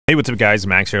Hey, what's up guys,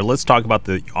 Max here. Let's talk about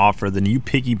the offer, the new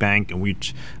piggy bank,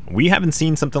 which we haven't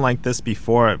seen something like this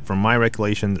before. From my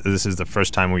recollection, this is the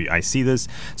first time I see this.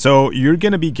 So you're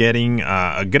going to be getting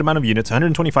a good amount of units,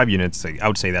 125 units. I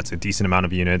would say that's a decent amount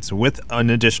of units with an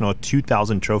additional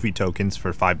 2,000 trophy tokens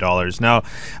for $5. Now,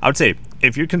 I would say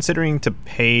if you're considering to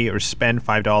pay or spend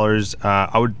 $5,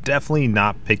 I would definitely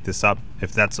not pick this up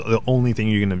if that's the only thing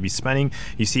you're going to be spending.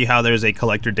 You see how there's a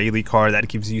collector daily card that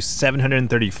gives you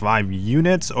 735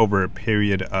 units over a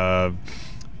period of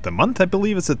the month. I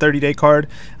believe it's a 30-day card,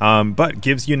 but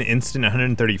gives you an instant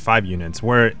 135 units,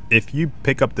 where if you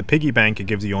pick up the piggy bank, it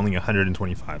gives you only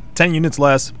 125, 10 units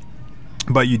less,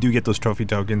 but you do get those trophy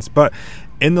tokens. But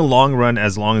in the long run,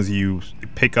 as long as you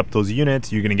pick up those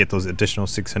units, you're going to get those additional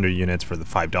 600 units for the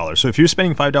 $5. So if you're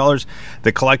spending $5,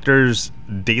 the collector's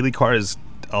daily card is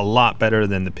a lot better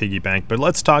than the piggy bank. But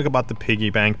let's talk about the piggy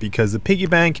bank, because the piggy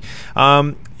bank,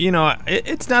 you know,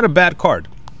 it's not a bad card.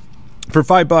 For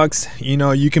 $5, you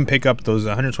know, you can pick up those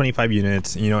 125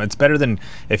 units. You know, it's better than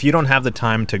if you don't have the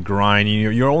time to grind.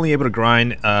 You're only able to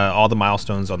grind all the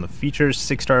milestones on the features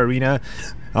 6-star arena,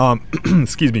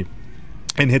 excuse me,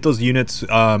 and hit those units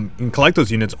and collect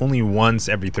those units only once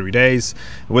every 3 days.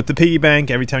 With the piggy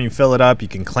bank, every time you fill it up, you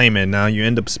can claim it. Now you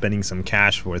end up spending some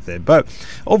cash with it. But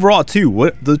overall too,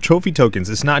 what the trophy tokens,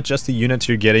 it's not just the units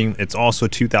you're getting, it's also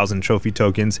 2,000 trophy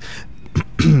tokens.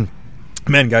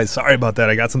 Man, guys, sorry about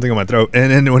that. I got something on my throat.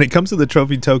 And then when it comes to the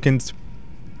trophy tokens,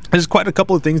 there's quite a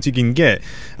couple of things you can get.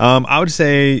 I would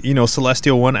say, you know,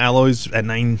 Celestial 1 alloys at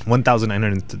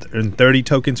 1,930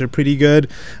 tokens are pretty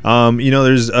good. You know,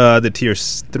 there's the tier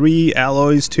 3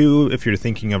 alloys too. If you're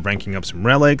thinking of ranking up some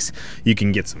relics, you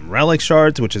can get some relic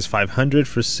shards, which is 500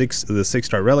 for the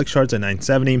 6-star relic shards at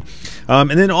 970.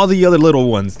 And then all the other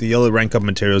little ones, the other rank up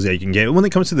materials that you can get. When it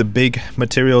comes to the big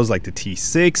materials like the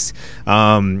T6,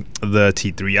 the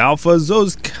T3 alphas,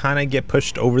 those kind of get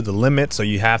pushed over the limit, so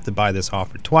you have to buy this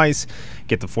offer twice.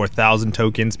 Get the 4,000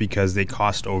 tokens because they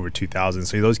cost over 2,000,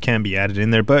 so those can be added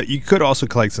in there. But you could also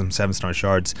collect some 7-star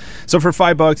shards. So for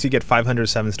 $5 you get 500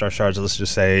 7-star shards. Let's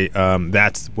just say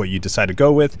that's what you decide to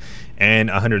go with,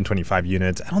 and 125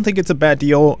 units. I don't think it's a bad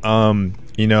deal.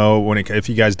 You know, if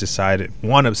you guys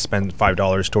want to spend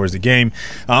 $5 towards the game,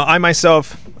 I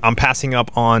myself, I'm passing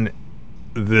up on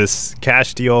this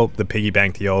cash deal, the piggy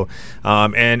bank deal,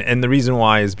 and the reason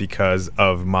why is because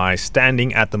of my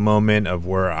standing at the moment of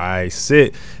where I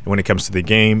sit when it comes to the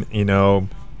game. You know,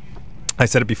 I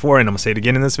said it before and I'm gonna say it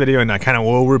again in this video, and I kind of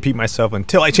will repeat myself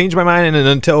until I change my mind, and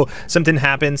until something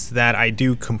happens that I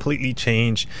do completely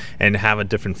change and have a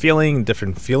different feeling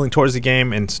towards the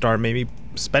game and start maybe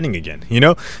spending again, you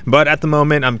know. But at the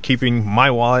moment, I'm keeping my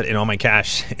wallet and all my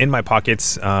cash in my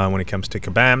pockets when it comes to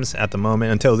kabams at the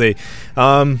moment, until they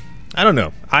I don't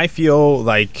know, I feel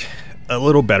like a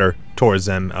little better towards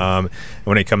them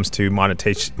when it comes to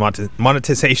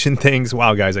monetization things.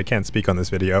 Wow, guys, I can't speak on this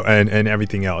video, and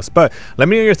everything else. But let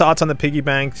me know your thoughts on the piggy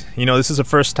bank. You know, this is the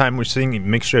first time we're seeing a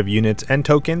mixture of units and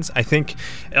tokens. I think,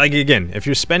 like, again, if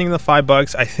you're spending the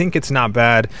 $5, I think it's not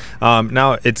bad.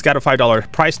 Now it's got a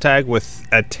 $5 price tag with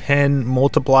a 10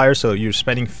 multiplier, so you're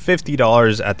spending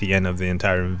 $50 at the end of the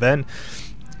entire event.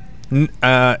 It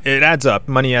adds up,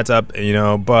 money adds up, you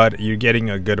know, but you're getting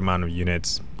a good amount of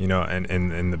units, you know,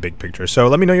 in the big picture. So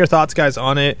let me know your thoughts, guys,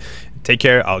 on it. Take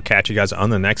care. I'll catch you guys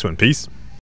on the next one. Peace.